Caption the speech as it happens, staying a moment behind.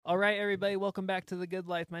All right, everybody, welcome back to The Good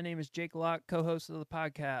Life. My name is Jake Locke, co-host of the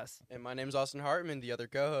podcast. And my name's Austin Hartman, the other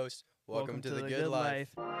co-host. Welcome to the Good Life.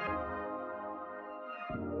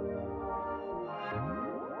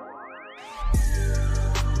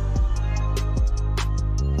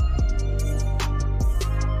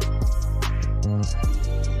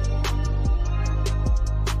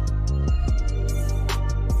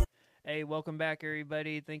 Hey, welcome back,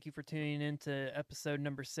 everybody. Thank you for tuning in to episode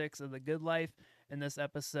number 6 of The Good Life. In this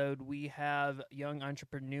episode, we have young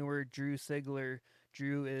entrepreneur Drew Sigler.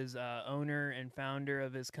 Drew is owner and founder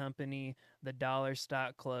of his company, The Dollar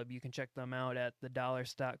Stock Club. You can check them out at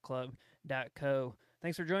theDollarStockClub.co.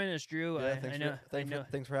 Thanks for joining us, Drew. Yeah,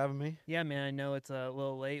 thanks for having me. Yeah, man, I know it's a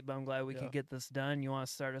little late, but I'm glad we Yeah. could get this done. You want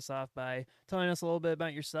to start us off by telling us a little bit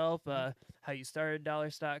about yourself, how you started Dollar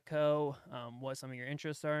Stock Co., what some of your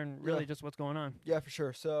interests are, and really just what's going on. Yeah, for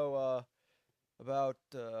sure. So about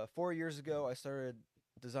 4 years ago, I started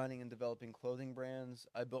designing and developing clothing brands.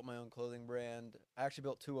 I built my own clothing brand. I actually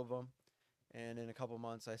built 2 of them, and in a couple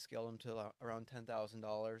months, I scaled them to around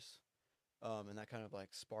 $10,000. And that kind of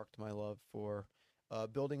like sparked my love for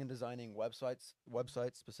building and designing websites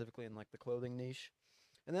specifically in like the clothing niche.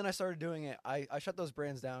 And then I started doing it. I shut those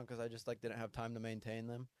brands down because I just like didn't have time to maintain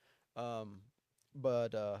them.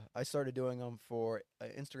 But I started doing them for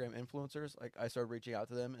Instagram influencers. Like I started reaching out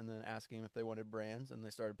to them and then asking them if they wanted brands, and they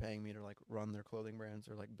started paying me to like run their clothing brands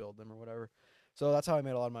or like build them or whatever. So that's how I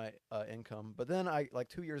made a lot of my income. But then I like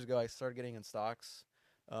 2 years ago I started getting in stocks.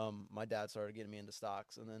 My dad started getting me into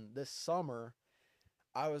stocks, and then this summer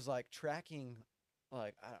I was like tracking,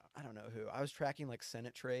 like I don't know who. I was tracking like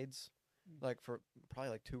Senate trades, like for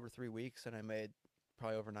probably like 2 or 3 weeks, and I made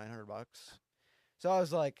probably over $900. So I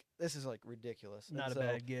was like, this is like ridiculous. Not a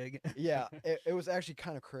bad gig. Yeah, it was actually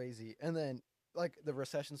kind of crazy. And then like the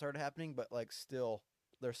recession started happening, but like still,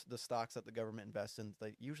 there's the stocks that the government invests in,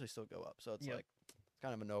 they usually still go up. So it's like it's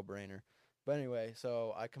kind of a no-brainer. But anyway,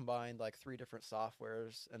 so I combined like 3 different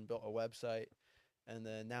softwares and built a website, and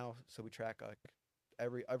then now so we track like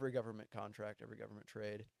every government contract, every government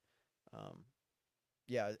trade.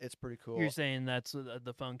 Yeah, it's pretty cool. You're saying that's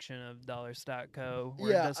the function of Dollar Stock Co.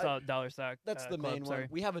 Yeah, Dollar Stock. That's the Club, main sorry. one.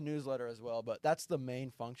 We have a newsletter as well, but that's the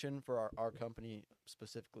main function for our company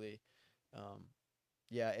specifically.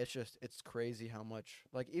 Yeah, it's crazy how much,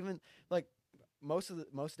 like, even like most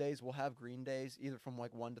days we'll have green days either from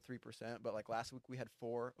like 1 to 3%, but like last week we had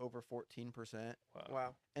over 14%.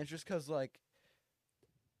 Wow. And it's just because like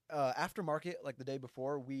aftermarket, like the day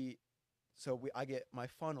before, I get my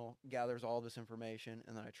funnel gathers all this information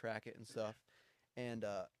and then I track it and stuff. And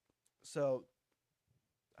so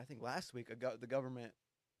I think last week the government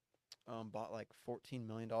bought like $14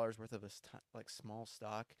 million worth of like small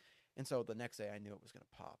stock. And so the next day I knew it was going to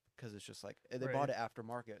pop because it's just like they bought it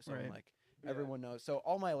aftermarket. So I'm like, everyone knows. So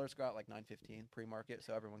all my alerts go out like 9:15 pre-market,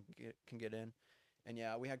 so everyone can get in. And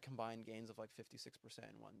yeah, we had combined gains of like 56%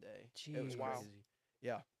 in one day. Jeez. It was Wow. crazy.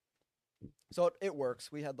 Yeah. So it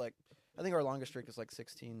works. We had like, I think our longest streak is like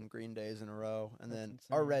 16 green days in a row, and then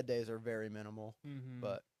our red days are very minimal. Mm-hmm.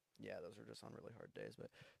 But yeah, those are just on really hard days. But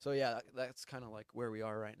so yeah, that's kind of like where we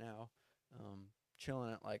are right now.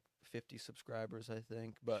 Chilling at like 50 subscribers, I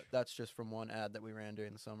think. But that's just from one ad that we ran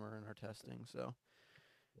during the summer in our testing. So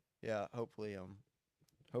yeah, hopefully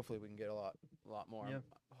we can get a lot more. Yeah.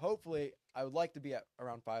 Hopefully, I would like to be at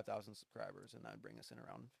around 5,000 subscribers, and that would bring us in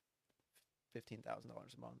around $15,000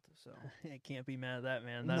 a month. So I can't be mad at that,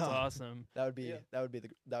 man. That's No. awesome. that would be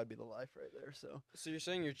the life right there. So So you're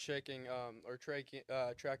saying you're checking or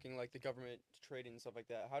tracking like the government trading and stuff like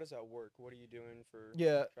that. How does that work? What are you doing for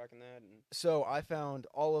tracking that? And So I found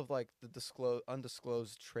all of like the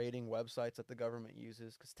undisclosed trading websites that the government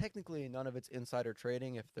uses, because technically none of it's insider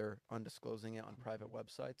trading if they're undisclosing it on private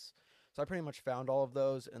websites. So I pretty much found all of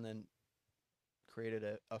those and then created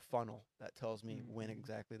a funnel that tells me when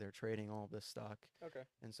exactly they're trading all of this stock. Okay.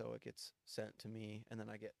 And so it gets sent to me, and then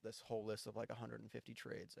I get this whole list of like 150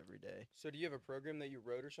 trades every day. So do you have a program that you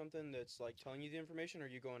wrote or something that's like telling you the information, or are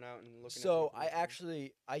you going out and looking So at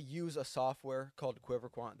I use a software called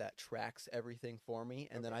QuiverQuant that tracks everything for me,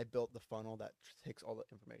 and then I built the funnel that takes all the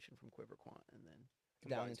information from QuiverQuant and then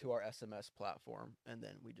down Combines into our SMS platform, and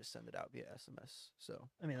then we just send it out via SMS. So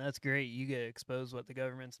I mean, that's great. You get exposed what the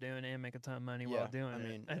government's doing and make a ton of money while doing I it.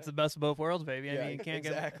 mean, That's the best of both worlds, baby. yeah, I mean, you can't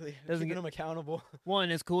exactly. doesn't Keeping get- them accountable. One,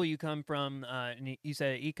 it's cool you come from, you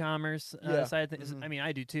said e-commerce side of things. I mean,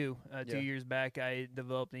 I do too. 2 years back, I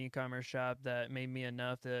developed an e-commerce shop that made me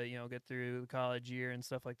enough to, get through the college year and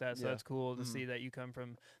stuff like that. So that's cool to see that you come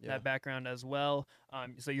from that background as well.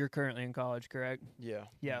 So you're currently in college, correct? Yeah.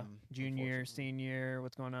 Yeah. Junior, Unfortunately. senior,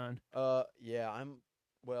 what's going on? Yeah,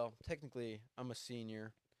 technically I'm a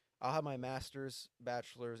senior. I'll have my master's,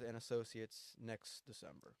 bachelor's, and associates next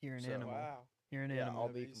December. You're an animal. Wow. You're an Yeah, animal. I'll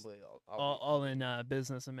be complete. All in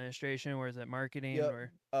business administration, or is it marketing? Yep.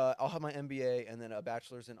 Or I'll have my MBA and then a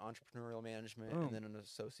bachelor's in entrepreneurial management and then an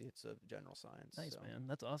associate's of general science. Nice, so. man.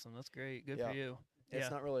 That's awesome. That's great. Good Yeah. for you. It's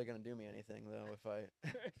not really going to do me anything, though, if I...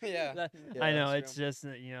 Yeah. I know. That's It's just,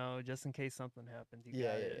 just in case something happens. You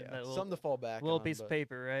Yeah, got yeah, it. yeah. That Something to fall back little on. piece of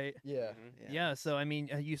paper, right? Yeah. Yeah. So, I mean,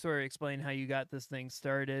 you sort of explained how you got this thing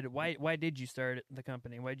started. Why did you start the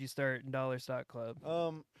company? Why did you start Dollar Stock Club?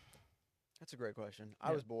 That's a great question.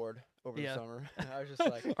 I was bored over the summer. I was just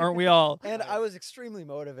like... Aren't we all? And I was extremely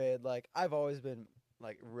motivated. Like, I've always been,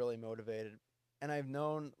 like, really motivated. And I've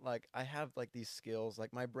known, like, I have, like, these skills.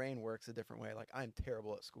 Like, my brain works a different way. Like, I'm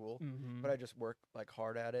terrible at school, but I just work, like,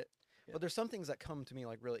 hard at it. Yeah. But there's some things that come to me,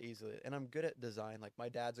 like, really easily. And I'm good at design. Like, my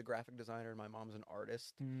dad's a graphic designer and my mom's an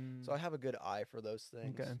artist. So I have a good eye for those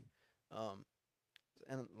things. Okay.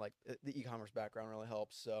 And, like, the e-commerce background really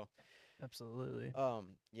helps, so... Absolutely.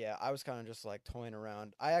 Yeah, I was kind of just, like, toying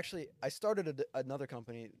around. I started another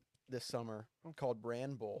company this summer called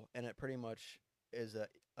Brand Bull, and it pretty much is a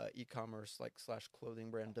e-commerce like / clothing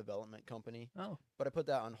brand development company. Oh. But I put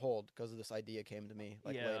that on hold because this idea came to me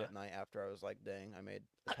late Yeah. at night after I was like, dang, I made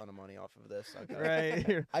a ton of money off of this.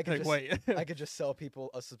 Right. I could like, just wait. I could just sell people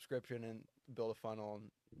a subscription and build a funnel and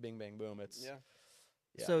bing bang boom. It's Yeah.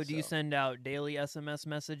 Yeah, so do you send out daily SMS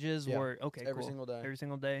messages or okay, every cool. single day. Every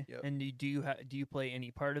single day? Yep. And do you play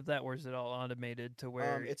any part of that, or is it all automated to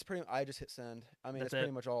where It's pretty I just hit send. I mean, That's it's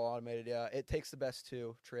pretty much all automated. Yeah. It takes the best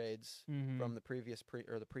two trades from the previous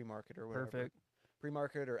pre-market or whatever. Perfect.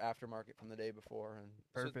 Pre-market or aftermarket from the day before and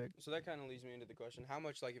Perfect. So that kind of leads me into the question: how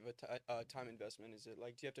much like of a time investment is it?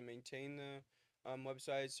 Like, do you have to maintain the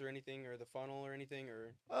websites or anything, or the funnel or anything,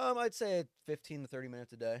 or? I'd say 15 to 30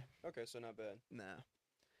 minutes a day. Okay, so not bad. Nah.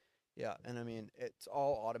 Yeah, and I mean it's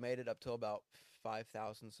all automated up till about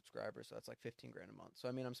 5,000 subscribers, so that's like 15 grand a month. So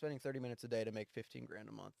I mean I'm spending 30 minutes a day to make 15 grand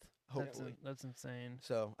a month. Hopefully. That's insane.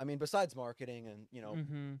 So I mean besides marketing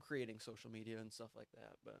and creating social media and stuff like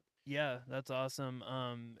that, but yeah, that's awesome.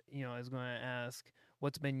 I was going to ask,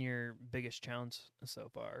 what's been your biggest challenge so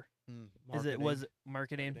far? Was it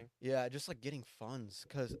marketing? Yeah, just like getting funds,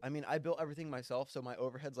 because I mean I built everything myself, so my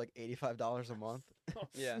overhead's like $85 a month.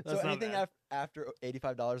 Yeah, so anything after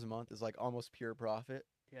 $85 a month is like almost pure profit.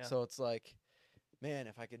 Yeah. So it's like, man,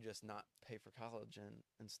 if I could just not pay for college and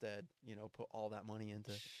instead put all that money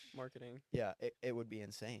into marketing, yeah, it would be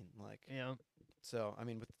insane. Like, yeah. So I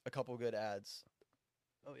mean, with a couple good ads.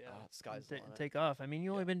 Oh yeah, sky's the limit. Take off. I mean,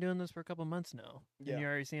 you've only been doing this for a couple months now. Yeah, and you're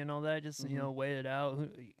already seeing all that. Just wait it out.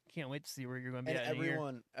 Can't wait to see where you're going to be.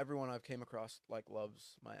 And everyone I've came across like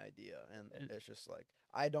loves my idea, and it's just like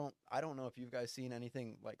I don't know if you guys seen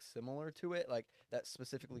anything like similar to it, like that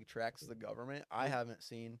specifically tracks the government. I haven't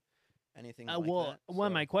seen anything like that. One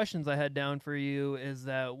of my questions I had down for you is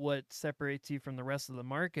that what separates you from the rest of the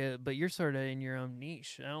market, but you're sort of in your own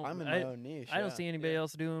niche. I'm in my own niche. I don't see anybody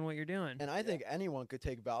else doing what you're doing. And I think anyone could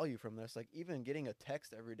take value from this. Like even getting a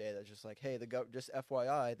text every day that's just like, hey, just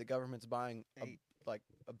FYI, the government's buying $1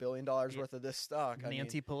 billion worth of this stock.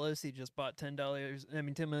 Nancy Pelosi just bought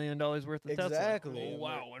 $10 million worth of Tesla. Exactly. Oh,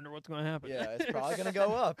 wow, wonder what's going to happen. Yeah, it's probably going to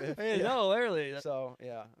go up. No, literally. So,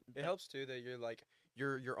 yeah. It helps too that you're like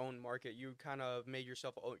your own market. You kind of made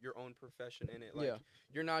yourself your own profession in it. Like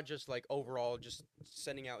you're not just like overall just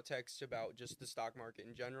sending out texts about just the stock market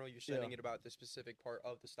in general. You're sending it about the specific part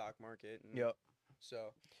of the stock market. And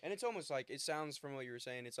So, and it's almost like, it sounds from what you were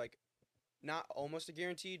saying, it's like not almost a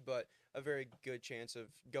guaranteed, but a very good chance of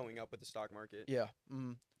going up with the stock market. Yeah.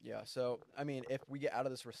 Yeah. So, I mean, if we get out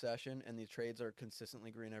of this recession and these trades are consistently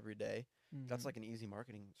green every day, that's like an easy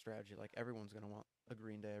marketing strategy. Like everyone's going to want a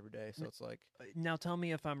green day every day. So it's like, now tell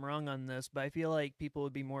me if I'm wrong on this, but I feel like people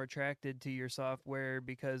would be more attracted to your software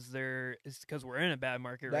because we're in a bad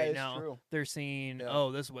market right now. True. They're seeing,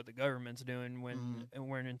 oh, this is what the government's doing when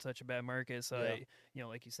we're in such a bad market. So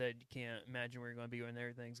like you said, you can't imagine we're going to be when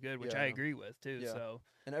everything's good, which I agree with too. Yeah. So,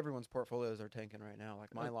 and everyone's portfolios are tanking right now.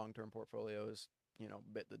 Like my long-term portfolio is,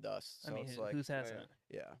 bit the dust. So it's like, whose hasn't?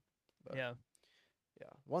 Yeah. But, yeah. Yeah.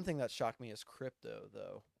 One thing that shocked me is crypto,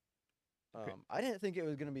 though. I didn't think it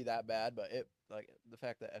was going to be that bad, but the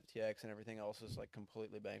fact that FTX and everything else is like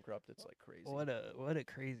completely bankrupt, it's like crazy. What a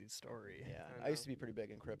crazy story. Yeah, I used to be pretty big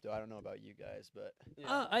in crypto. I don't know about you guys, but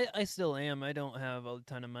I still am. I don't have a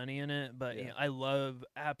ton of money in it, but I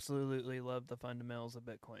absolutely love the fundamentals of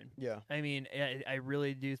Bitcoin. Yeah. I mean, I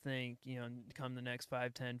really do think, come the next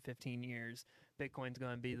 5, 10, 15 years, Bitcoin's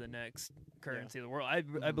going to be the next currency of the world.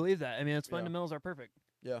 I believe that. I mean, its fundamentals are perfect.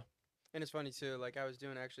 Yeah. And it's funny too, like I was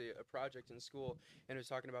doing actually a project in school and it was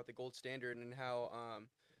talking about the gold standard and how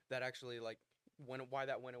that actually like why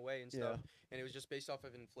that went away and stuff. And it was just based off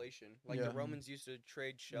of inflation. Like the Romans used to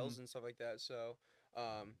trade shells and stuff like that. So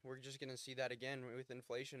we're just gonna see that again with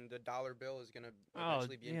inflation. The dollar bill is gonna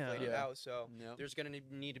eventually be inflated out. So there's gonna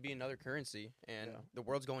need to be another currency, and the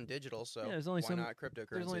world's going digital. So there's only why not cryptocurrency?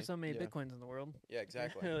 There's only so many bitcoins in the world. Yeah,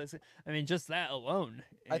 exactly. I mean, just that alone.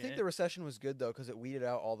 I think the recession was good though, because it weeded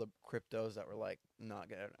out all the cryptos that were like not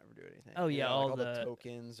gonna ever do anything. Oh yeah, all the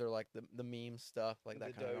tokens or like the meme stuff, like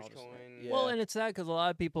that kind of Dogecoin. Well, and it's sad because a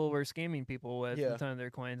lot of people were scamming people with a ton of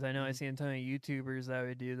their coins. I know I see a ton of YouTubers that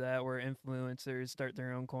would do that, where influencers start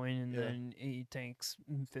their own coin and then he tanks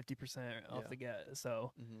 50% off the get.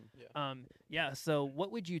 So, So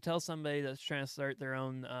what would you tell somebody that's trying to start their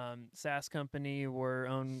own SaaS company or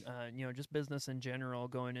own, just business in general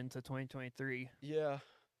going into 2023? Yeah.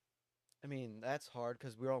 I mean, that's hard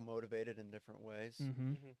because we're all motivated in different ways.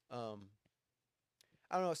 I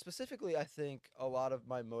don't know. Specifically, I think a lot of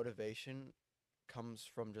my motivation comes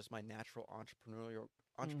from just my natural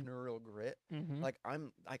entrepreneurial grit. Like I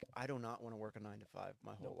do not want to work a 9 to 5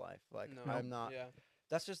 my whole life. Like I'm not. Yeah.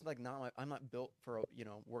 That's just like not I'm not built for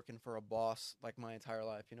working for a boss like my entire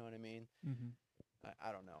life. You know what I mean?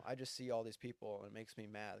 I don't know. I just see all these people and it makes me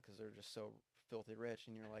mad because they're just so filthy rich,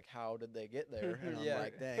 and you're like, how did they get there? And I'm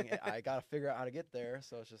like, dang, I gotta figure out how to get there.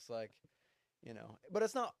 So it's just like, but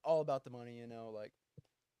it's not all about the money, like.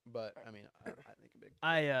 But I mean, I think a big.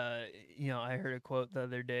 I heard a quote the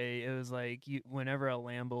other day. It was like, whenever a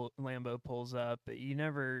Lambo pulls up, you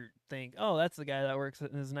never think, oh, that's the guy that works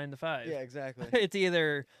in his 9 to 5. Yeah, exactly. It's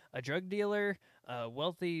either a drug dealer, a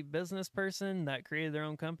wealthy business person that created their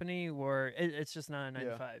own company, or it's just not a 9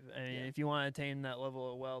 to 5. I mean, if you want to attain that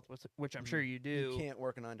level of wealth, which I'm sure you do, you can't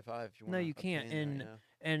work a 9 to 5 if you want. No, you can't.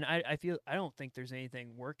 And I don't think there's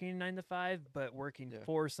anything working 9 to 5, but working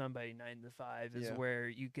for somebody 9 to 5 is where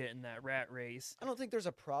you get in that rat race. I don't think there's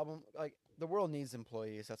a problem. Like, the world needs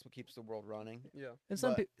employees. That's what keeps the world running. Yeah. And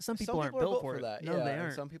some people aren't built for that. No, they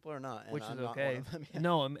aren't. Some people are not. Which is okay.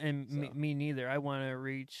 No, me neither. I want to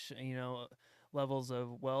reach, levels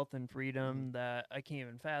of wealth and freedom that I can't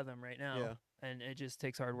even fathom right now. Yeah. And it just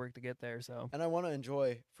takes hard work to get there. So. And I want to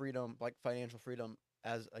enjoy freedom, like financial freedom,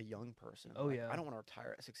 as a young person. Oh, I don't want to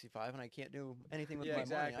retire at 65 and I can't do anything with my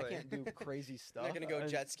money. I can't do crazy stuff. I'm not going to go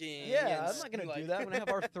jet skiing. Yeah, I'm not going to do that when I have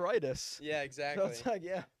arthritis. Yeah, exactly. So it's like,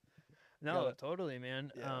 No, totally,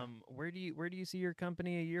 man. Yeah. Where do you see your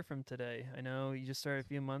company a year from today? I know you just started a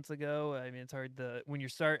few months ago. I mean, it's hard when you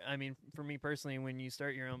start. I mean, for me personally, when you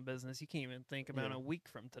start your own business, you can't even think about a week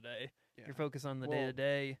from today. Yeah. You're focused on the day to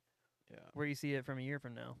day. Yeah. Where do you see it from a year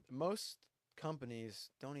from now? Most companies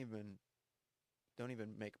don't even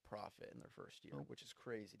make a profit in their first year, which is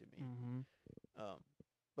crazy to me.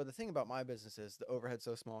 But the thing about my business is the overhead's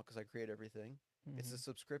so small because I create everything. It's a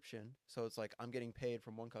subscription, so it's like I'm getting paid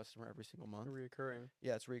from one customer every single month. Recurring.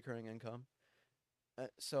 Yeah, it's recurring income.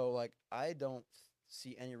 So like I don't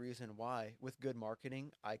see any reason why, with good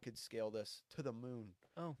marketing, I could scale this to the moon.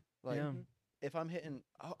 Oh, like if I'm hitting,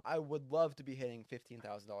 I would love to be hitting $15,000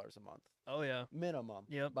 a month. Oh yeah, minimum.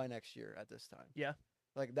 By next year at this time. Yeah,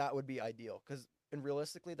 like that would be ideal and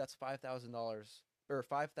realistically, that's $5,000 or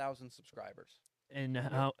 5,000 subscribers. And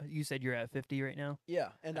how you said you're at 50 right now? Yeah,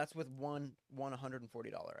 and that's with one $140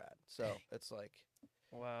 ad. So it's like,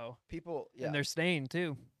 wow, people. Yeah, and they're staying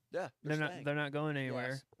too. Yeah, they're not going anywhere.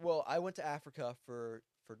 Yes. Well, I went to Africa for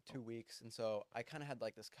 2 weeks, and so I kind of had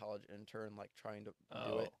like this college intern like trying to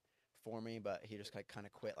do it for me, but he just like kind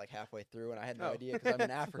of quit like halfway through, and I had no idea because I'm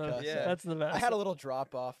in Africa. Yeah, so that's the best. I had a little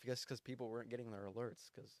drop off because people weren't getting their alerts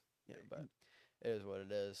but it is what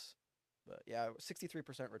it is. But yeah,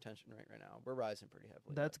 63% retention rate right now. We're rising pretty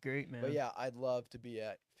heavily. That's great, man. But yeah, I'd love to be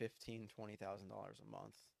at $15,000, $20,000 a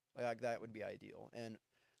month. Like that would be ideal. And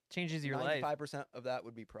changes your life. 95% of that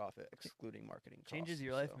would be profit, excluding marketing costs. Changes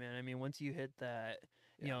your life, man. I mean, once you hit that,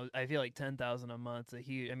 I feel like 10,000 a month's a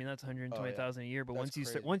huge. I mean, that's 120,000 a year. But once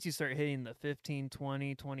you start hitting the 15,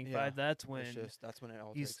 20, 25, that's when that's when it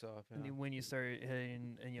all takes off. Yeah. When you start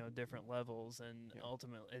hitting different levels, and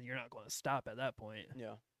ultimately you're not going to stop at that point.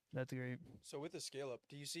 Yeah. That's great. So with the scale up,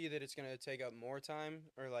 do you see that it's going to take up more time,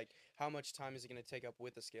 or like how much time is it going to take up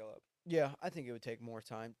with the scale up? Yeah, I think it would take more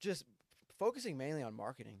time. Just focusing mainly on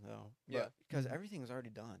marketing though. Yeah. Because everything is already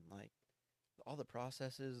done. Like all the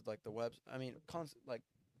processes, like the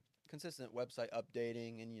consistent website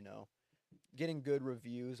updating and getting good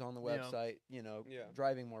reviews on the website,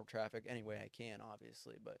 driving more traffic any way I can,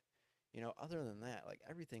 obviously, but other than that, like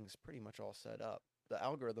everything's pretty much all set up. The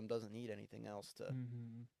algorithm doesn't need anything else to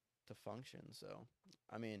function. So,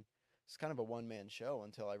 I mean, it's kind of a one-man show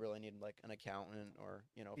until I really need like an accountant or,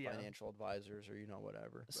 you know, Yeah. financial advisors or, you know,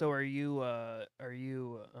 whatever. So are you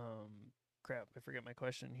crap, I forget my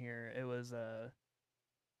question here. It was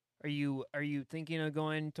are you thinking of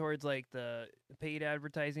going towards like the paid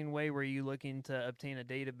advertising way, where you looking to obtain a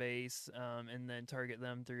database and then target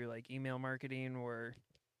them through like email marketing or?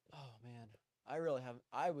 Oh man, I really haven't.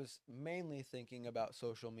 I was mainly thinking about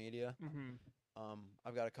social media. Mm-hmm.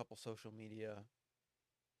 I've got a couple social media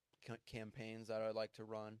campaigns that I'd like to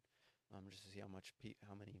run, just to see how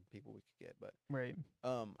many people we could get. But Right.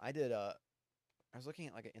 I was looking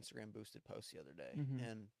at like an Instagram boosted post the other day,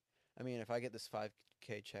 Mhm. and I mean, if I get this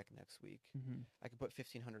 5K check next week, Mm-hmm. I could put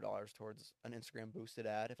 $1,500 towards an Instagram boosted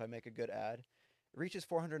ad. If I make a good ad, it reaches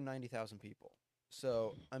 490,000 people.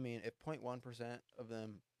 So I mean, if 0.1% of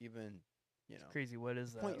them even, you know, Crazy. What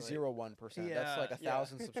is that? 0.01%. That's like Yeah.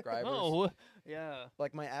 1,000 subscribers. Oh, yeah.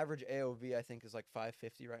 Like my average AOV, I think, is like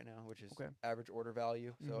 $5.50 right now, which is Okay. average order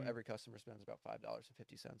value. So Mhm. every customer spends about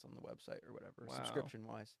 $5.50 on the website or whatever, Wow. subscription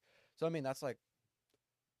wise. So I mean, that's like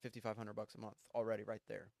 $5,500 a month already right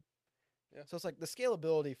there. Yeah. So it's like the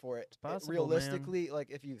scalability for it, possible, realistically, like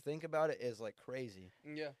if you think about it, is like crazy.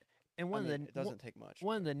 Yeah. And It doesn't take much.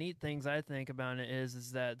 one of the neat things I think about it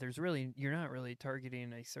is that you're not really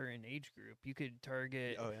targeting a certain age group. You could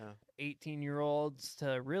target Oh yeah. 18-year-olds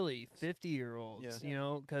to really 50-year-olds, Yeah. you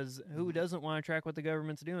know, because who Mhm. doesn't want to track what the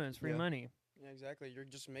government's doing? It's free Yeah. money. Yeah, exactly. You're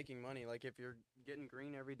just making money. Like if you're getting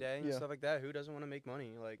green every day and Yeah. stuff like that, who doesn't want to make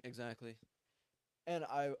money? Like Exactly. And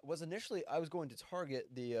I was going to target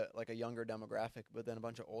the like a younger demographic, but then a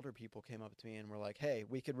bunch of older people came up to me and were like, "Hey,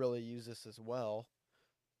 we could really use this as well."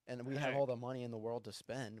 And we have all the money in the world to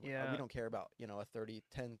spend. Yeah. We don't care about, you know, a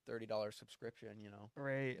 $30 subscription, you know.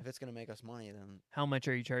 Right. If it's going to make us money, then. How much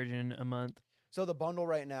are you charging a month? So the bundle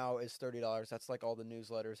right now is $30. That's like all the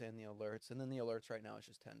newsletters and the alerts. And then the alerts right now is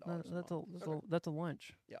just $10. That's a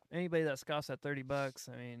lunch. Yeah. Anybody that scoffs at $30,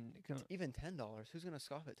 I mean, Even $10. Who's going to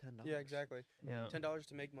scoff at $10? yeah, exactly. yeah. $10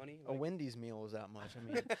 to make money. A Wendy's meal is that much. I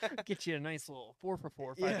mean, Get you a nice little 4 for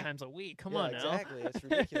 4 5 Yeah. times a week. Come yeah, on now. exactly. It's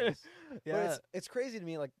ridiculous. Yeah. But it's crazy to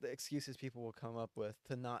me, like the excuses people will come up with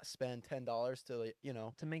to not spend $10 to, like, you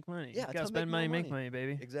know. To make money. Yeah, You to gotta make spend more money, make money. money,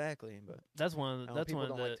 baby. Exactly. But That's one of the, that's people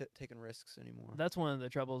one of don't the like taking risks anymore. that's one of the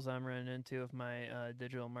troubles I'm running into with my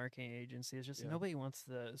digital marketing agency. Is just Yeah. nobody wants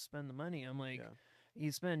to spend the money. I'm like, Yeah.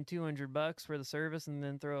 you spend $200 for the service and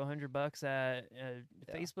then throw $100 at a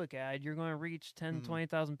Yeah. Facebook ad, you're going to reach 10, Mhm.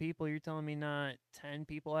 20,000 people. You're telling me not 10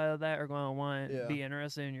 people out of that are going to want Yeah. be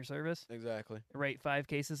interested in your service? Exactly. Rate 5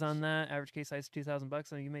 cases on that. Average case size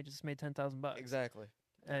 $2,000, and you may just made $10,000. Exactly.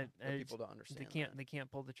 And, But and people don't understand. they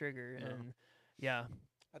can't pull the trigger. No. And yeah,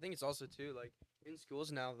 I think it's also too like in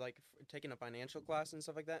schools now, like taking a financial class and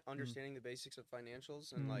stuff like that, understanding the basics of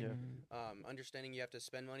financials and like Mhm. understanding you have to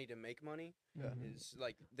spend money to make money Yeah. Mhm. is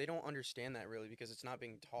like they don't understand that really because it's not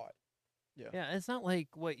being taught. Yeah, it's not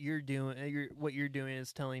like what you're doing. What you're doing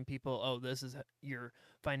is telling people, "Oh, this is your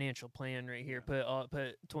financial plan right here. Put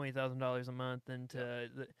 $20,000 a month into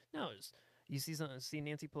the." No, you see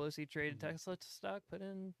Nancy Pelosi trade Tesla stock, put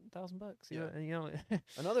in $1,000. Yeah. You know.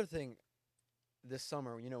 Another thing, this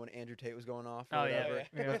summer, you know, when Andrew Tate was going off or Oh, yeah, whatever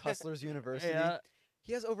yeah. with Hustlers University, Yeah.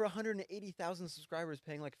 he has over 180,000 subscribers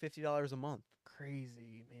paying like $50 a month.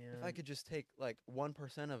 Crazy, man. If I could just take like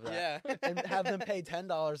 1% of that Yeah. and have them pay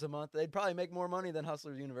 $10 a month, they'd probably make more money than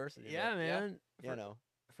Hustlers University. Yeah, but, man. you know,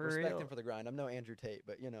 For respect real. him for the grind. I'm no Andrew Tate,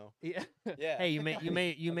 but you know. Yeah. Yeah. Hey, you may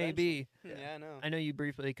be. Yeah, I know. I know you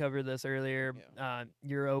briefly covered this earlier.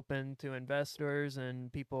 You're open to investors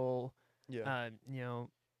and people. Yeah. You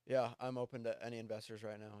know. Yeah, I'm open to any investors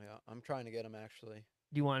right now. Yeah, I'm trying to get them actually.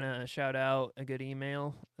 Do you want to shout out a good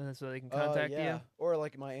email so they can contact yeah. you? Or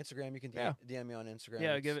like my Instagram, you can Yeah. DM me on Instagram.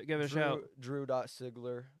 Yeah, It's give it a shout.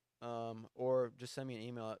 Drew.sigler. Or just send me an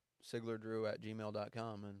email at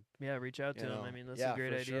siglerdrew@gmail.com. And Yeah, reach out to you them. know, I mean, that's yeah, a great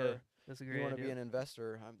for idea. sure. That's a if great you want to idea. be an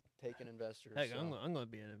investor, I'm taking investors. Heck, so. I'm going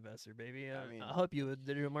to be an investor, baby. I mean- I'll help you with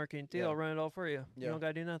digital marketing too. Yeah. I'll run it all for you. You Yeah. don't got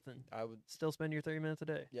to do nothing. I would. Still spend your 30 minutes a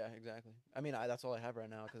day. Yeah, exactly. I mean, that's all I have right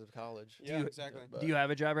now because of college. Yeah, you- exactly. But- Do you have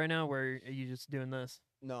a job right now where are you just doing this?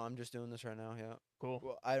 No, I'm just doing this right now. Yeah. Cool.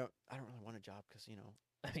 Well, I don't really want a job because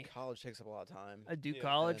I mean, college takes up a lot of time. I do Yeah.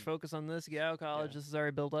 college, And- focus on this, get out of college. Yeah. This is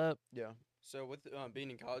already built up. Yeah. So with being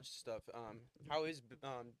in college stuff, how is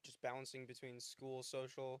just balancing between school,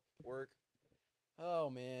 social, work? Oh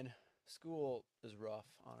man, school is rough,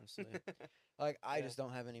 honestly. Like I Yeah. just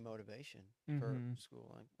don't have any motivation for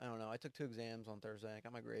school. Like I don't know. I took 2 exams on Thursday. I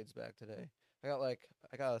got my grades back today. I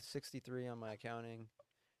got a 63 on my accounting,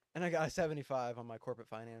 and I got a 75 on my corporate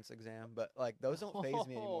finance exam. But like those don't phase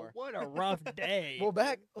me anymore. What a rough day. Well,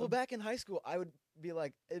 back in high school, I would be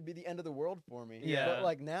like, it'd be the end of the world for me. Yeah. But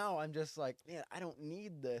like now I'm just like, man, I don't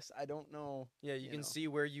need this. I don't know. Yeah, you can know. see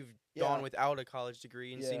where you've gone without a college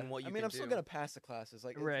degree and seen what you can do. I mean, I'm still gonna pass the classes.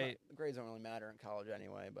 Like, right. The grades don't really matter in college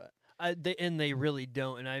anyway. But they really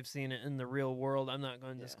don't, and I've seen it in the real world. I'm not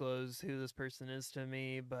going to disclose who this person is to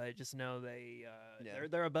me, but just know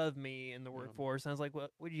they're above me in the workforce. I was like, what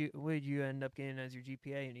would you end up getting as your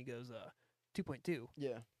GPA? And he goes, 2.2.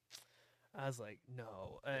 Yeah. I was like,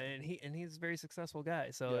 no, and he's a very successful guy.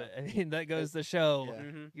 So I mean, that goes to show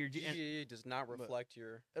your GPA does not reflect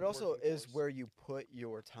your. It also is where you put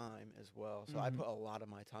your time as well. So I put a lot of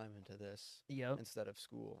my time into this instead of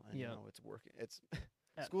school, and you know it's working. It's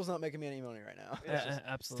school's not making me any money right now.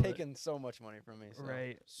 Absolutely, it's taking so much money from me. So.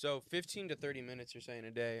 Right. So 15 to 30 minutes, you're saying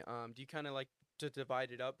a day. Do you kind of like to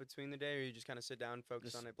divide it up between the day, or you just kind of sit down,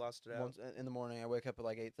 focus on it, blast it out? Once in the morning, I wake up at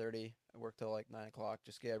like 8:30. I work till like 9 o'clock.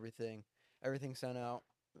 Just get everything sent out,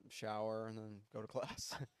 shower, and then go to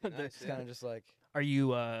class. Nice, it's kind of just like. Are you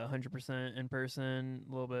 100% in person?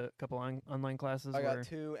 A little bit, couple online classes. I got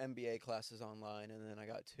 2 MBA classes online, and then I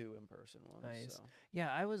got 2 in person ones. Nice. So.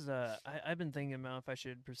 Yeah, I was. I've been thinking about if I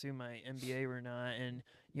should pursue my MBA or not, and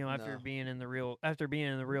you know, after being in the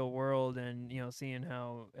real world, and you know, seeing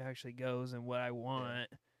how it actually goes and what I want,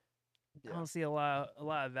 I don't see a lot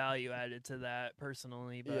of value added to that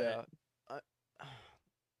personally. But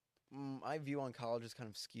my view on college is kind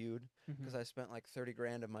of skewed because I spent like 30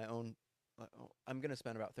 grand of my own. I'm gonna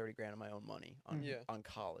spend about 30 grand of my own money on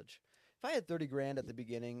college. If I had 30 grand at the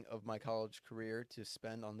beginning of my college career to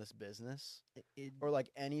spend on this business, or like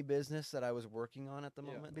any business that I was working on at the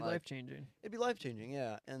moment, it'd be life changing. It'd be life changing,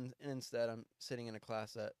 yeah. And instead, I'm sitting in a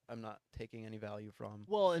class that I'm not taking any value from.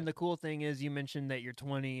 Well, and the cool thing is, you mentioned that you're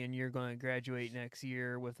 20 and you're going to graduate next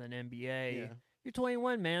year with an MBA. Yeah. You're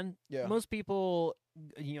 21, man. Yeah. Most people,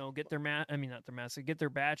 you know, get their get their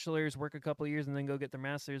bachelor's, work a couple years, and then go get their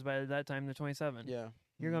master's. By that time, they're 27. Yeah.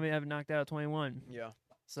 You're gonna be having knocked out at 21. Yeah.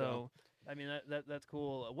 So, I mean, that's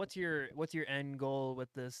cool. What's your end goal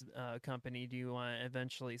with this company? Do you want to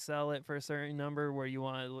eventually sell it for a certain number, where you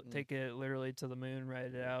want to take it literally to the moon,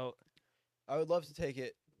 write it out? I would love to take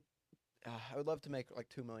it. I would love to make like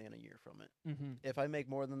 $2 million a year from it. If I make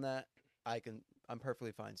more than that, I'm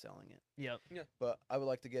perfectly fine selling it. Yep. Yeah. But I would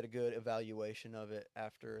like to get a good evaluation of it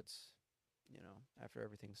after it's, after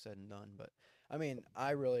everything's said and done. But I mean,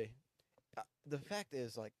 I really, the fact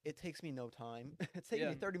is, like, it takes me no time. It's taking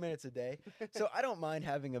me 30 minutes a day. So I don't mind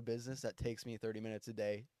having a business that takes me 30 minutes a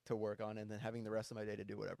day to work on, and then having the rest of my day to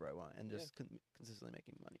do whatever I want and just consistently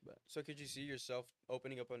making money. But so could you see yourself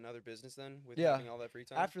opening up another business then with having all that free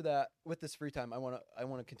time? After that, with this free time, I want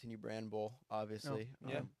to continue Brand Bull, obviously.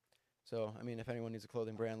 Oh, so, I mean, if anyone needs a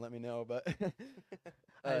clothing brand, let me know. But,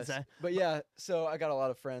 but yeah, so I got a lot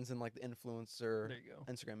of friends in like the influencer,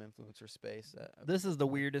 Instagram influencer space. This is the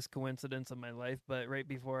weirdest coincidence of my life. But right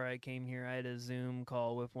before I came here, I had a Zoom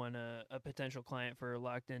call with a potential client for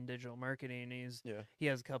Locked In Digital Marketing. He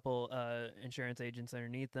has a couple insurance agents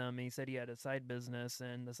underneath them. And he said he had a side business,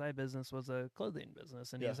 and the side business was a clothing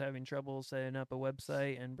business, and he was having trouble setting up a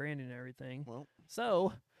website and branding and everything. Well,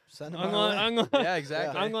 so. Yeah,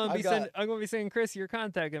 exactly. I'm gonna be sending Chris your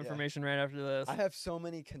contact information right after this. I have so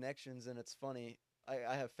many connections, and it's funny.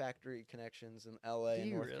 I have factory connections in LA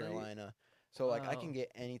and North Carolina, so like I can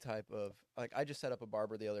get any type of like. I just set up a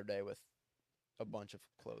barber the other day with a bunch of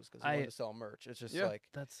clothes because I wanted to sell merch. It's just like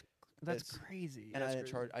that's crazy. And I didn't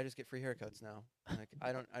charge. I just get free haircuts now. Like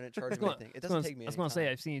I didn't charge him anything. It doesn't take me. I was gonna say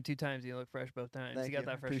I've seen you 2 times. You look fresh both times. Thank you got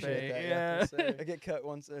that fresh fade. Yeah. I get cut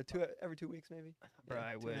once, every 2 weeks maybe. Bro,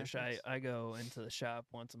 I wish I go into the shop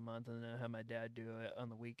once a month and then have my dad do it on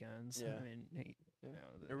the weekends. Yeah. I mean,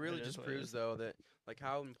 it really just proves though that like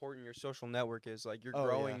how important your social network is. Like you're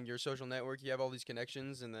growing your social network. You have all these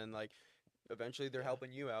connections, and then like. Eventually, they're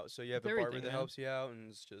helping you out. So you have a barber that helps you out, and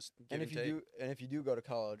it's just give and take. If you do go to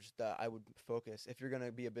college, that I would focus. If you're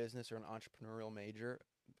gonna be a business or an entrepreneurial major,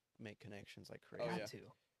 make connections like crazy. Got to.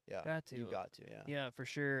 Yeah, you got to. Yeah. Yeah, for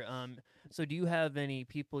sure. So do you have any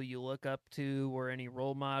people you look up to, or any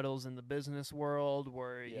role models in the business world,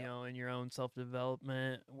 or you know, in your own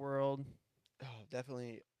self-development world? Oh,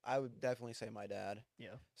 definitely. I would definitely say my dad.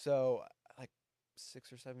 Yeah. So like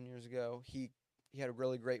 6 or 7 years ago, he had a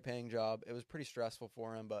really great paying job. It was pretty stressful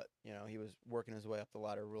for him, but he was working his way up the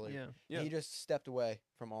ladder really. Yeah. He just stepped away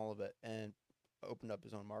from all of it and opened up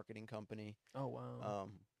his own marketing company. Oh wow.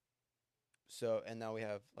 So and now we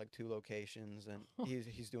have like 2 locations, and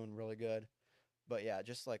he's doing really good. But yeah,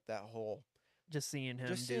 just like that whole just seeing him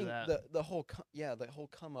just do seeing that. The whole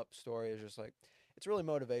come up story is just like it's really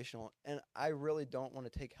motivational, and I really don't want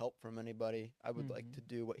to take help from anybody. I would like to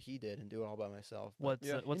do what he did and do it all by myself. What's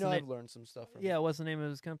you the know, name? I've learned some stuff from Yeah, what's the name of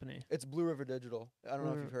his company? It's Blue River Digital. I don't know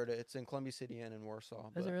if Blue you've heard it. It's in Columbia City and in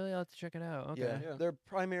Warsaw. Is it really? I'll have to check it out. Okay. Yeah, they're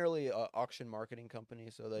primarily a auction marketing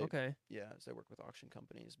company, so they Okay. yeah, so they work with auction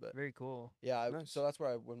companies. But Very cool. yeah, Nice. so that's where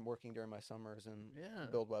I've been working during my summers and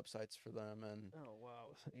build websites for them and Oh wow.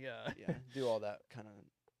 Yeah. yeah, do all that kind of.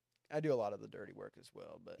 I do a lot of the dirty work as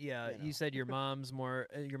well, but Yeah, you know. you said your mom's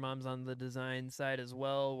your mom's on the design side as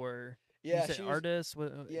well, or yeah, you said she was, artist.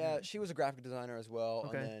 yeah, she was a graphic designer as well,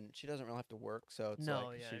 Okay. and then she doesn't really have to work, so it's No,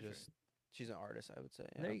 like yeah, she sure. just she's an artist, I would say.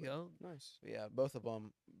 Yeah, There you but- go. Nice. Yeah, both of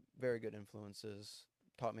them very good influences.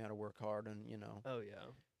 Taught me how to work hard, and Oh yeah.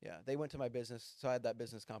 yeah, they went to my business, so I had that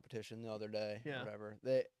business competition the other day. Yeah. Whatever.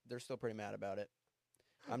 They're still pretty mad about it.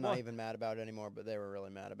 I'm Well- not even mad about it anymore, but they were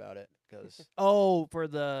really mad about it because Oh, for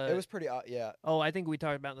the. it was pretty. Yeah. Oh, I think we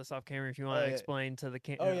talked about this off camera. If you want to yeah. explain to the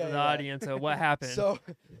Oh, yeah, the yeah. audience what happened.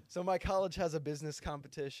 So my college has a business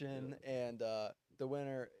competition, and the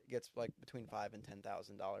winner gets like between $5,000 and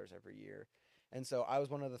 $10,000 every year. And so I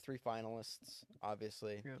was one of the 3 finalists.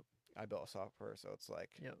 Obviously, Yep. I built software, so it's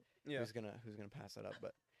like, Yep. Yeah. who's gonna pass it up?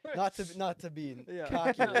 But not to be Yeah.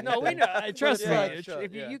 cocky. or No, we anything, know. but Trust it's me. like,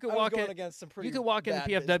 If you could I was walk going in, against some pretty. you could walk into bad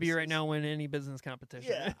PFW right businesses. now, win any business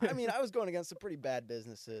competition. Yeah, I mean, I was going against some pretty bad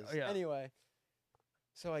businesses. Oh, yeah. Anyway,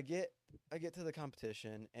 so I get to the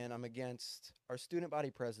competition, and I'm against our student body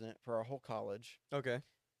president for our whole college, Okay.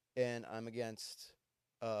 and I'm against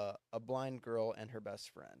a blind girl and her best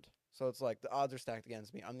friend. So it's like the odds are stacked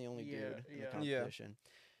against me. I'm the only Yeah, dude in the yeah. Yeah. competition.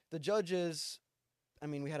 The judges, I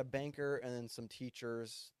mean, we had a banker and then some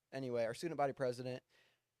teachers. Anyway, our student body president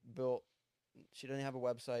built. She didn't have a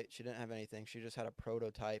website. She didn't have anything. She just had a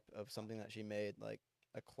prototype of something that she made, like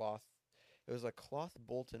a cloth. It was a cloth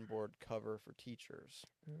bulletin board cover for teachers.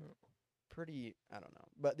 Pretty, I don't know.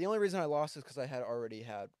 But the only reason I lost is because I had already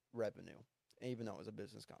had revenue, even though it was a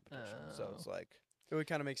business competition. So it's like. It would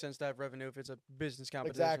kind of make sense to have revenue if it's a business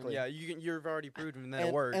competition. Exactly. Yeah, you've already proven that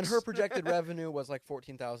it works. And her projected revenue was like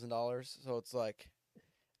 $14,000. So it's like,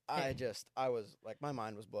 I was like, my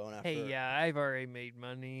mind was blown after. Hey, yeah, I've already made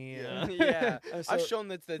money. Yeah. yeah, And so- I've shown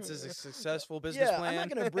that that's a successful business yeah, plan. I'm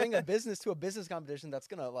not gonna bring a business to a business competition that's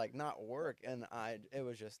gonna like not work. And I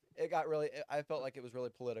felt like it was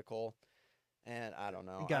really political, and I don't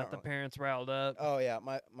know. You I got don't the know. parents riled up. Oh yeah,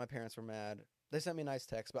 my parents were mad. They sent me nice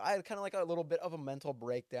texts, but I had kind of like a little bit of a mental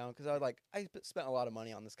breakdown because I spent a lot of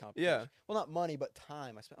money on this competition. Yeah. Well, not money, but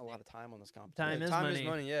time. I spent a lot of time on this competition. Time is Time money. is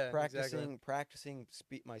money. Yeah, exactly. Practicing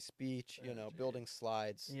my speech. Building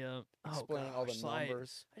slides. Yeah. Explaining all the slide.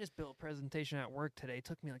 numbers. I just built a presentation at work today. It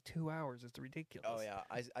took me like 2 hours. It's ridiculous. Oh yeah,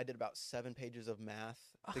 I did about 7 pages of math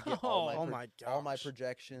to get Oh, all my oh my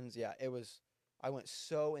projections. Yeah, it was. I went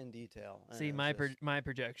so in detail. and See, it was just- my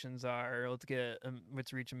projections are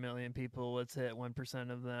let's reach 1 million people. Let's hit 1%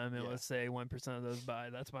 of them, and Yeah. let's say 1% of those buy.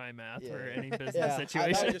 That's my math for Yeah. any business Yeah,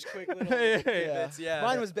 situation. Just quick little Yeah. tidbits, yeah.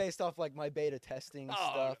 Mine was based off like my beta testing Oh.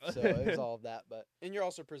 stuff, so it was all of that. But And you're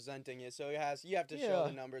also presenting it, so you have to show Yeah.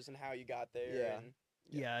 the numbers and how you got there. Yeah. And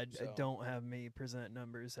Yeah, I so- don't have me present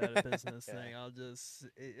numbers at a business Yeah. thing. I'll just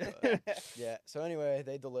yeah. So anyway,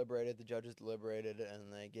 they deliberated. The judges deliberated,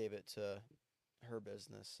 and they gave it to her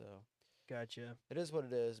business. So gotcha. it is what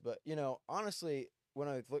it is. But honestly, when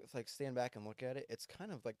I stand back and look at it, it's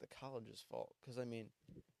kind of like the college's fault. Because I mean,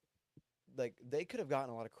 like they could have gotten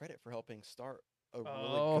a lot of credit for helping start a really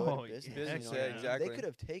Oh, good business. business, you know yeah, what I mean? exactly. They could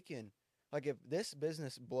have taken. Like if this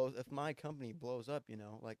business blows, if my company blows up,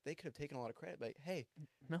 like they could have taken a lot of credit. Like, hey,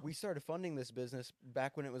 No. we started funding this business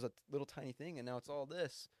back when it was a little tiny thing, and now it's all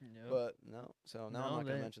this. Nope. But no, so now I'm No, not going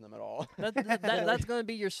they- to mention them at all. That's going to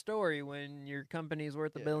be your story when your company's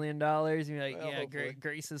worth $1 Yeah. billion. You're like, Well, yeah, hopefully.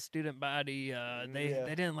 Grace's student body. They Yeah.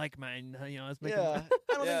 they didn't like mine. It's making Yeah,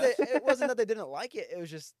 I don't Yeah. think it wasn't that they didn't like it. It was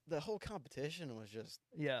just the whole competition was just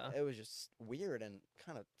yeah, it was just weird and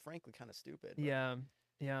frankly kind of stupid. but yeah.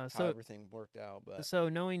 how So everything worked out, but so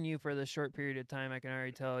knowing you for this short period of time, I can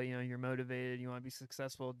already tell you're motivated. You want to be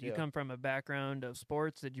successful. Do you Yeah. come from a background of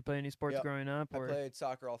sports? Did you play any sports Yep. growing up? I Or played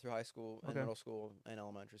soccer all through high school and Okay. middle school and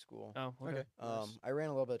elementary school. oh, okay. Okay. Nice. I ran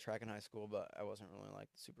a little bit of track in high school, but I wasn't really like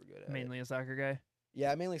super good at it. Mainly a soccer guy.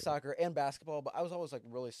 Yeah, mainly soccer and basketball, but I was always like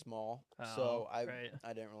really small, so Oh, right.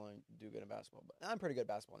 I didn't really do good in basketball. But I'm pretty good at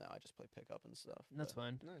basketball now. I just play pickup and stuff. That's but-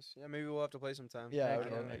 fine. Nice. Yeah, maybe we'll have to play sometime. Yeah, Heck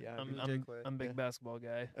okay, yeah. yeah, I'm we I'm, did play. I'm a big Yeah. basketball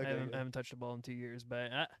guy. Okay, I good. haven't touched a ball in 2 years,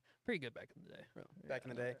 but Pretty good back in the day. Back in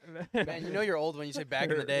the day. Man, you know you're old when you say back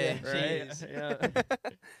in the day. Right? Jeez.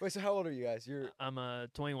 Yeah. Wait, so how old are you guys? I'm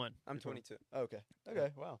 21. I'm 22. Okay.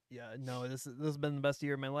 Okay. Wow. Yeah, no, this has been the best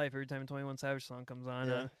year of my life. Every time a 21 Savage song comes on,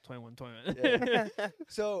 Yeah. 21. Yeah.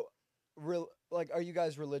 So, are you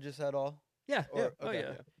guys religious at all? Yeah. Or- Yeah. Oh okay.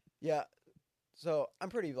 yeah. Yeah. So I'm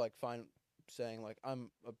pretty fine saying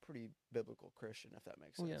I'm a pretty biblical Christian, if that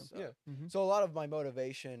makes Oh, sense. yeah. So, Mm-hmm. so a lot of my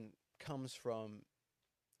motivation comes from,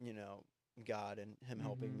 God and Him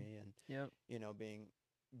helping me, and Yep.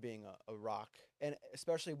 being a rock, and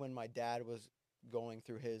especially when my dad was going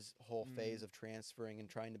through his whole phase of transferring and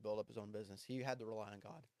trying to build up his own business, he had to rely on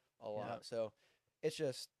God a lot. Yeah. So it's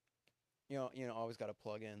just always got to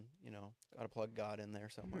plug in, got to plug God in there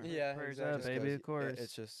somewhere. Yeah, Prayers exactly. up, Just baby, 'cause of course.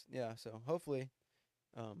 It's just So hopefully,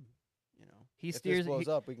 He if steers. this blows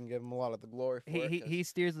up, we can give him a lot of the glory for it. He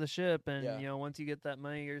steers the ship, and Yeah. once you get that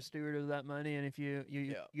money, you're a steward of that money, and if you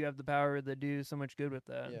Yeah. you have the power to do so much good with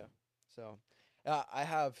that. Yeah. So, I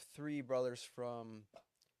have three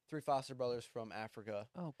foster brothers from Africa.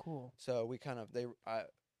 Oh, cool. So we kind of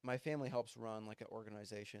my family helps run like an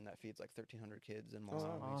organization that feeds like 1,300 kids in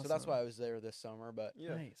Malawi. wow. So that's Awesome. why I was there this summer. But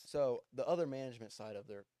Yeah. Nice. so the other management side of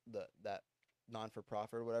that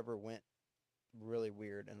non-for-profit or whatever went really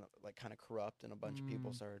weird and kind of corrupt, and a bunch of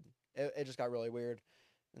people started. It just got really weird.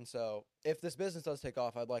 And so if this business does take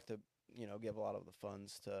off, I'd like to give a lot of the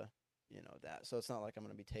funds to that. So it's not like I'm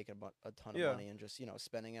going to be taking a ton of money and just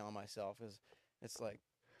spending it on myself. It's like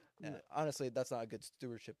honestly, that's not a good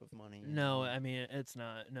stewardship of money. No, I mean it's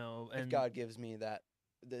not. No, If and God gives me that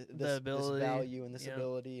this ability, value and this yeah.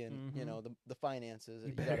 ability and the finances,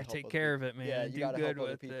 you gotta better help take other care people. of it, man. Yeah, you do gotta good help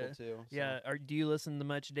other with people it. too. So. Yeah. Do you listen to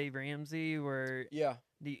much Dave Ramsey? Or Yeah.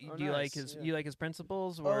 do Oh, you like nice. his you like his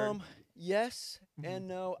principles? Or Yes Mhm. and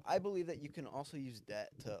no. I believe that you can also use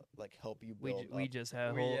debt to help you build we up. just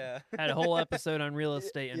had a We, whole yeah. had a whole episode on real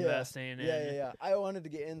estate Yeah. investing. And Yeah. I wanted to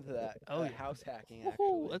get into that. Oh, yeah. House hacking. Woohoo,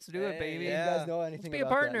 Actually, let's do it, Hey, baby. You yeah. guys know Let's anything be a about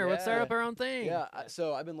that? partner. Let's start Yeah. up our own thing. Yeah.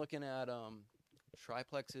 So I've been looking at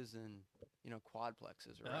triplexes and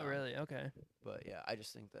quadplexes around. Oh, really? Okay. But yeah, I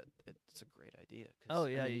just think that it's a great idea. 'Cause, Oh,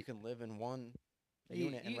 yeah, you you- can live in one You-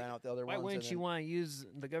 unit and you- rent out the other Why ones. wouldn't and you then- want to use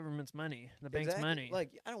the government's money, the bank's Exactly. money?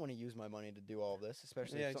 Like, I don't want to use my money to do all of this,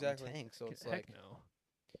 especially Yeah, if something exactly. tanks. So it's Heck like, no.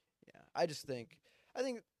 yeah, I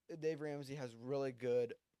think Dave Ramsey has really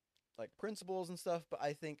good principles and stuff, but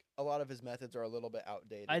I think a lot of his methods are a little bit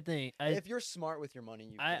outdated. I think if you're smart with your money,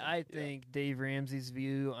 you can. I think Dave Ramsey's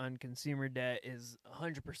view on consumer debt is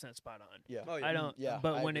 100% spot on. Yeah. Oh, yeah. I don't. Yeah,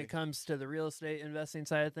 But I when agree. it comes to the real estate investing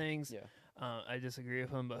side of things, Yeah. I disagree with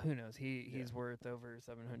him. But who knows? He's worth over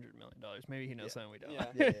 $700 million. Maybe he knows Yeah. something we don't.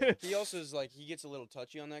 Yeah. Yeah. He also is he gets a little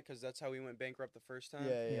touchy on that because that's how he went bankrupt the first time.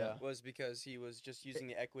 Yeah. Was because he was just using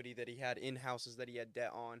the equity that he had in houses that he had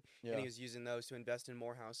debt on, Yeah. and he was using those to invest in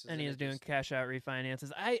more houses. And he was it doing just- cash out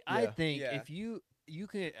refinances. I Yeah. think Yeah. if you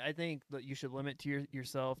could, I think that you should limit to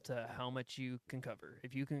yourself to how much you can cover.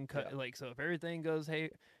 If you can cut, Yeah. so if everything goes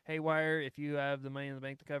haywire, if you have the money in the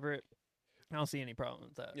bank to cover it, I don't see any problem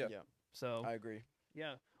with that. Yeah. Yeah. So I agree.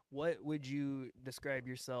 yeah, what would you describe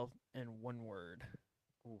yourself in one word?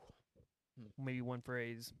 Ooh. Maybe one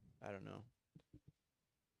phrase. I don't know.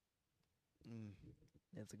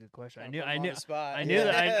 That's a good question. Kinda put him on the spot. I knew Yeah.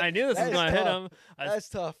 that. I knew this That was is gonna hit tough. him. I That's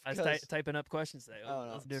tough. was 'cause- typing up questions today. Oh,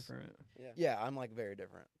 no, That's it's- different. yeah, I'm very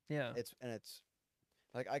different. Yeah. It's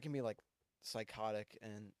I can be psychotic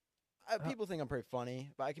and Uh, people think I'm pretty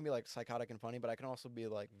funny, but I can be psychotic and funny, but I can also be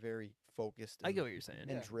very focused. I And, get what you're saying.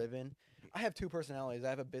 and driven. I have two personalities. I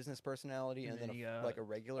have a business personality And and then then you a got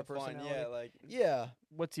regular A fun, personality. yeah, Yeah.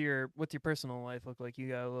 What's your personal life look like? You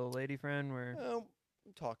got a little lady friend where? I'm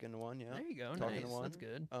talking to one. Yeah. There you go. Talking to Nice. one. That's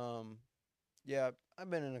good. Yeah, I've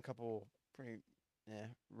been in a couple pretty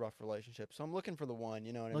rough relationships, so I'm looking for the one.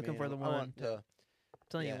 You know what Looking I mean? for the I want one. to- I'm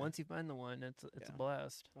telling you, yeah. once you find the one, it's a Yeah.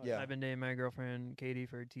 blast. Yeah. I've been dating my girlfriend Katie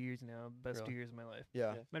for 2 years now. Best Really? 2 years of my life.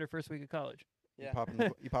 Yeah. Yeah. Met her first week of college. You Yeah.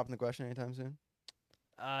 popping the question anytime soon?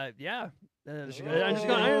 Yeah. Is she I'm gonna- just gonna say Oh, that. is she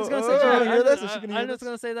gonna hear this? Is she gonna hear I'm just this?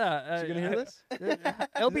 gonna say that. Is she gonna hear this?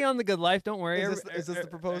 It'll be on the Good Life. Don't worry. Is this the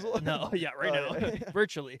proposal? No. Yeah. Right Oh, now. yeah.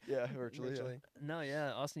 Virtually. Yeah, virtually. Literally. No.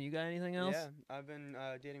 Yeah. Austin, you got anything else? Yeah, I've been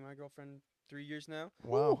dating my girlfriend 3 years now.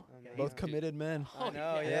 Wow. Um, Both yeah. committed men. I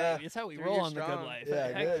know, yeah. yeah. That's how we 3 roll years on the Good strong. Life. Yeah,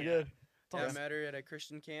 Heck good, yeah. good. Yeah, I Yeah. met her at a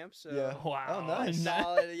Christian camp, so Yeah. Wow. Oh, nice.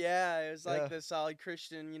 solid. Yeah, it was Yeah. the solid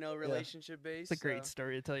Christian, relationship base. It's a great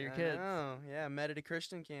story to tell your I kids. know. Yeah, met at a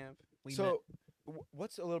Christian camp. We met- So,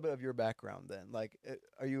 what's a little bit of your background then?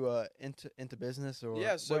 Are you into business or?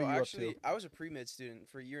 Yeah, so what are you actually, up to? I was a pre-med student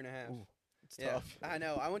for a year and a half. Ooh, it's yeah, tough. I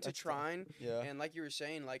know. I went to That's tough. Trine, Yeah. and like you were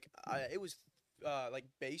saying, it was like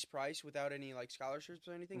base price without any like scholarships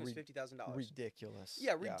or anything was $50,000. Ridiculous.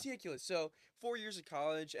 Yeah, ridiculous. So 4 years of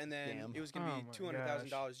college, and then Scam. it was gonna be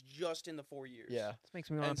 $200,000 just in the 4 years. Yeah. This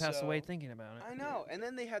makes me want to pass away thinking about it. I know. And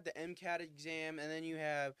then they had the MCAT exam, and then you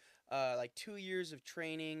have like 2 years of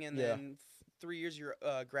training, and then 3 years of your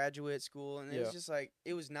graduate school, and it was just like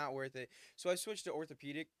it was not worth it. So I switched to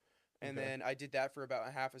orthopedic. And then I did that for about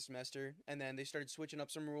a half a semester, and then they started switching up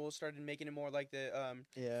some rules, started making it more like the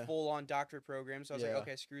full-on doctorate program. So I was like,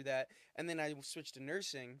 okay, screw that. And then I switched to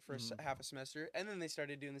nursing for half a semester, and then they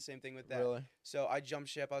started doing the same thing with that. Really? So I jumped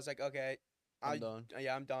ship. I was like, okay, I'm done.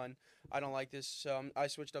 Yeah, I'm done. I don't like this. So I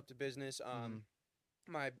switched up to business.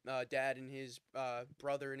 My dad and his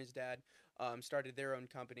brother and his dad started their own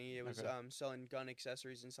company. It was selling gun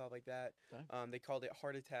accessories and stuff like that. They called it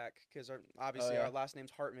Heart Attack because obviously our last name's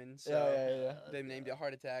Hartman, so they named it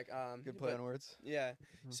Heart Attack. Good play on words. Yeah.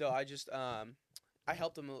 So I just I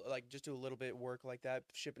helped them like just do a little bit of work like that,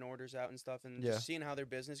 shipping orders out and stuff, and just seeing how their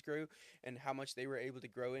business grew and how much they were able to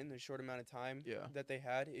grow in the short amount of time that they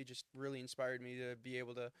had. It just really inspired me to be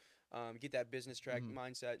able to get that business track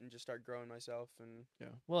mindset and just start growing myself. And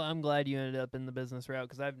well, I'm glad you ended up in the business route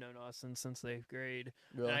because I've known Austin since 8th grade.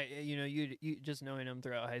 Really? And you just knowing him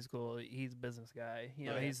throughout high school, he's a business guy.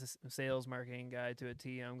 He's a sales marketing guy to a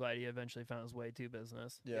T. I'm glad he eventually found his way to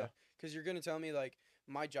business. Yeah, because you're gonna tell me like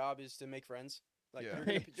my job is to make friends. Like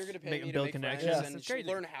you're gonna pay me to build make connections friends and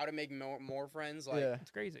learn how to make more friends. Like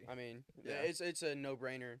it's crazy. I mean, it's a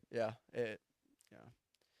no-brainer. Yeah.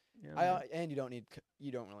 And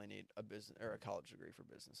you don't really need a business or a college degree for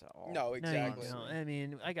business at all. No, exactly. No, I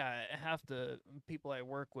mean, I got half the people I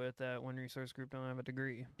work with at One Resource Group don't have a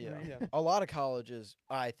degree. Yeah. A lot of colleges,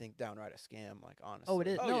 I think, downright a scam. Like honestly. Oh, it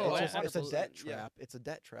is. It's a debt trap. Yeah. It's a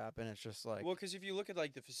debt trap, and it's just like. Well, because if you look at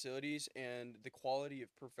like the facilities and the quality of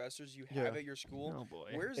professors you have at your school,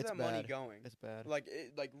 where's that money going? It's bad. Like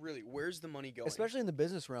really, where's the money going? Especially in the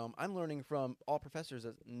business realm, I'm learning from all professors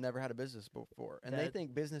that never had a business before, and they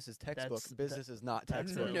think business is textbook. Business is not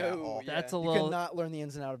textbook at all. That's a you little. cannot learn the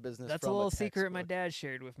ins and outs of business. That's from a little textbook. secret my dad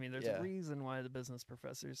shared with me. There's a reason why the business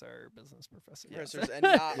professors are business professors. And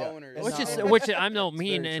not owners. Which I don't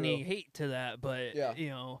mean any hate to that, but you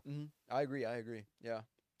know. I agree. Yeah.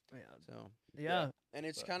 So. Yeah. And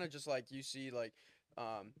it's kind of just like you see like.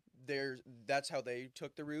 That's how they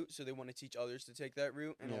took the route, so they want to teach others to take that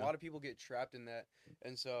route, and a lot of people get trapped in that,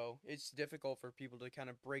 and so it's difficult for people to kind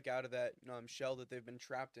of break out of that shell that they've been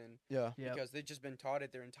trapped in. Because they've just been taught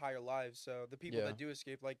it their entire lives. So the people that do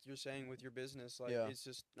escape, like you're saying with your business, like it's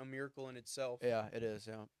just a miracle in itself. Yeah, it is.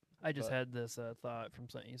 Yeah. I just had this thought from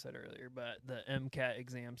something you said earlier, but the MCAT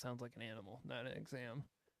exam sounds like an animal, not an exam.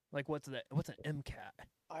 Like what's an MCAT?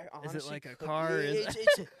 Is it like a car?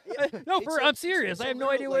 I'm serious. I have no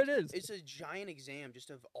idea what it is. It's a giant exam just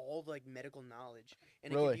of all like medical knowledge,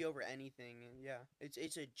 and it can be over anything. And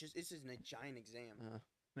it's a giant exam.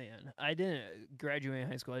 Man, I didn't graduate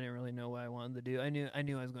high school. I didn't really know what I wanted to do. I knew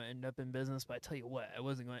I was going to end up in business, but I tell you what, I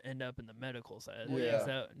wasn't going to end up in the medical side.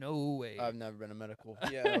 No way. I've never been a medical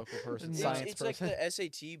person. It's like the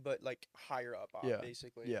SAT, but like higher up,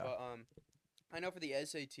 basically. Yeah. But I know for the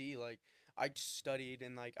SAT, like. I studied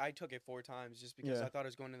and like I took it 4 times just because I thought I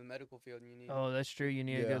was going to the medical field and you need. Oh, that's true. You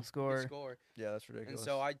need a good score. Yeah, that's ridiculous. And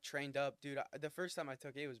so I trained up, dude. The first time I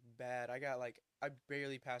took it was bad. I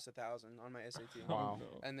barely passed 1,000 on my SAT. Wow.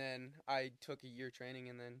 And then I took a year training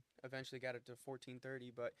and then eventually got it to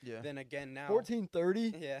 1430. But then again now.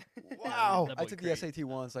 1430? Yeah. Wow. I took the SAT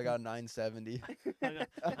once. I got 970.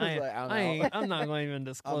 I'm not going to even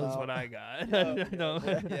disclose what I got.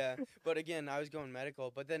 Yeah. But again, I was going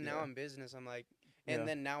medical. But then now I'm business. I'm like, and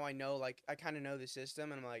then now I know, like, I kind of know the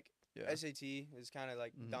system. And I'm like, SAT is kind of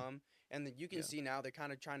like dumb. And then you can see now they're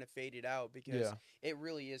kind of trying to fade it out because it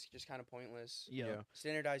really is just kind of pointless.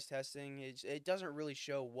 Standardized testing, it doesn't really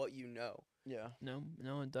show what you know. Yeah. No,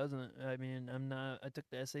 it doesn't. I mean, I took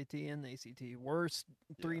the SAT and the ACT. Worst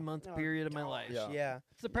 3-month period of my life. Yeah.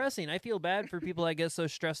 It's depressing. I feel bad for people that get so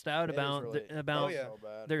stressed out about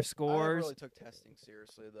their scores. I really took testing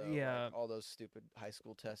seriously though. Yeah. Like all those stupid high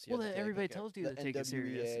school tests. Everybody tells you to take it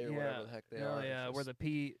serious. Or whatever the heck they are. Yeah. Where the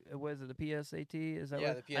the PSAT? Is that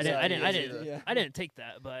what? The PSAT. I didn't take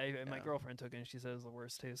that, but my girlfriend took it and she said it was the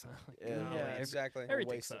worst too. So exactly.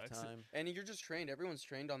 Everything sucks. And you're just trained. Everyone's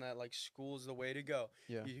trained on that. Like school is the way to go.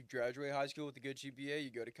 Yeah. You graduate high school with a good GPA, you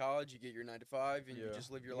go to college, you get your 9 to 5, and you just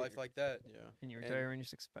live your life like that. Yeah. And you retire when you're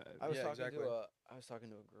 65. I was talking to a girl, I don't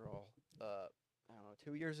know,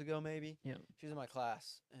 2 years ago maybe. Yeah. She's in my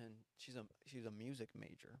class and she's a music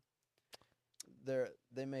major.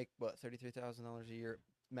 They make what, $33,000 a year.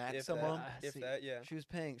 maximum. If that, yeah. She was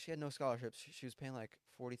paying. She had no scholarships. She was paying like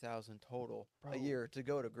 $40,000 total a year to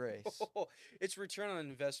go to Grace. It's return on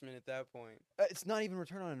investment at that point. It's not even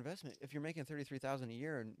return on investment. If you're making $33,000 a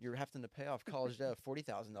year and you're having to pay off college debt of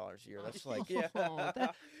 $40,000 a year, that's like you have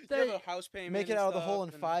a house payment. Make it out of the hole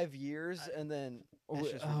in 5 years, and then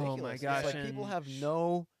that's just ridiculous. Oh my gosh! It's like people have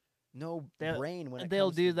no brain when they'll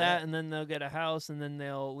comes do to that, and then they'll get a house, and then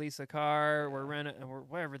they'll lease a car or rent it, or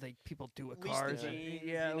whatever people do with cars.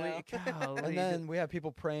 And then we have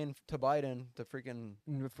people praying to Biden to freaking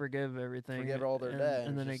forgive everything, forgive all their debt,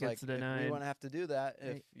 and then it gets denied. We wouldn't have to do that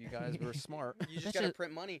if you guys were smart. You just gotta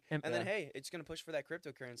print money, and then hey, it's gonna push for that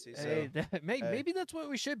cryptocurrency. So hey, maybe that's what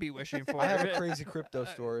we should be wishing for. I have a crazy crypto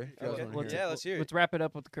story. If you guys want to hear it. Let's hear it. Let's wrap it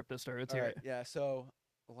up with the crypto story. Let's hear it. Yeah. So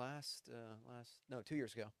 2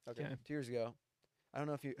 years ago. Okay. 2 years ago. I don't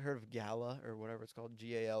know if you heard of Gala or whatever it's called,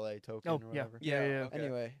 GALA token or whatever. Yeah. Okay.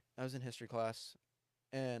 Anyway, I was in history class,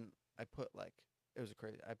 and I put it was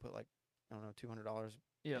crazy. I put I don't know, $200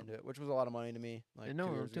 into it, which was a lot of money to me. Like no,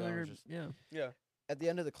 2 years ago, 200. Yeah. At the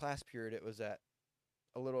end of the class period, it was at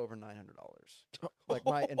a little over $900. Like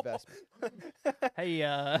my investment. Hey.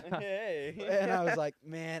 Hey. And I was like,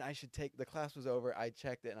 man, I should take. The class was over. I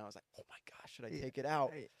checked it, and I was like, oh my gosh, should I take it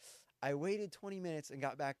out? I waited 20 minutes and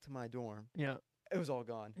got back to my dorm. Yeah. It was all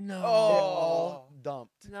gone. No. It all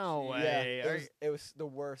dumped. No way. Yeah, it was the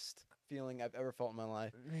worst feeling I've ever felt in my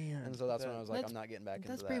life. Man. And so that's when I was like, I'm not getting back into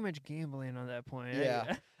that. That's pretty much gambling on that point.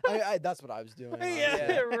 Yeah. That's what I was doing.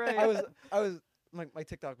 Right. I was my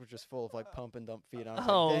TikTok was just full of pump and dump feed. I was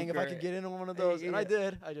like, dang, if I could get in on one of those. And I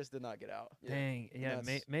did. I just did not get out. Dang. Yeah.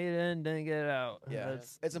 Made it in, didn't get it out. Yeah.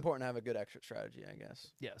 It's important to have a good exit strategy, I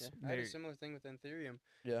guess. Yes. I had a similar thing with Ethereum.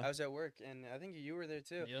 Yeah. I was at work, and I think you were there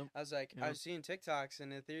too. Yep. I was like, I was seeing TikToks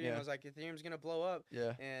and Ethereum. Yeah. I was like, Ethereum's gonna blow up.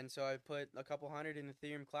 Yeah. And so I put a couple hundred in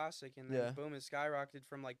Ethereum Classic, and then boom, it skyrocketed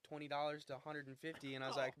from like $20 to $150, and I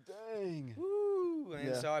was like, dang. Woo!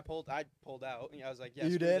 And so I pulled out. I was like,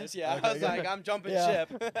 yes, you did? This. Yeah. Okay, I was like, I'm jumping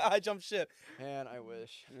ship. I jumped ship. Man, I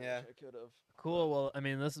wish. Yeah. I could have. Cool. Well, I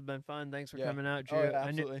mean, this has been fun. Thanks for coming out, Drew.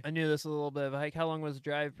 Absolutely. I knew this was a little bit of a hike. How long was the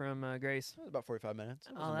drive from Grace? It was about 45 minutes.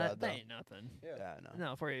 Oh, that ain't nothing. Yeah,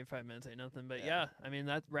 no. No, 45 minutes ain't nothing. But yeah, I mean,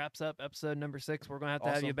 that wraps up episode number 6. We're going to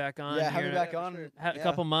have you back on. Yeah, have me back on. A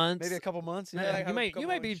couple months. Maybe a couple months. Yeah. You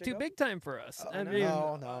might be too big time for us.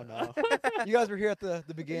 No. You guys were here at the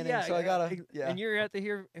beginning, so I gotta. Yeah. And you're at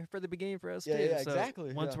here for the beginning for us too. Yeah, so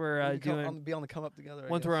exactly. Once we're be on the come up together.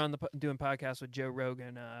 Once we're on doing podcasts with Joe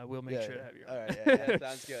Rogan, we'll make sure to have you. All right.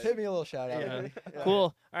 Sounds good. Hit me a little shout out. Yeah. Cool.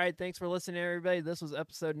 All right. Thanks for listening, everybody. This was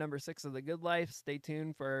episode number 6 of The Good Life. Stay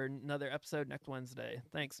tuned for another episode next Wednesday.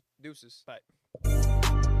 Thanks. Deuces. Bye.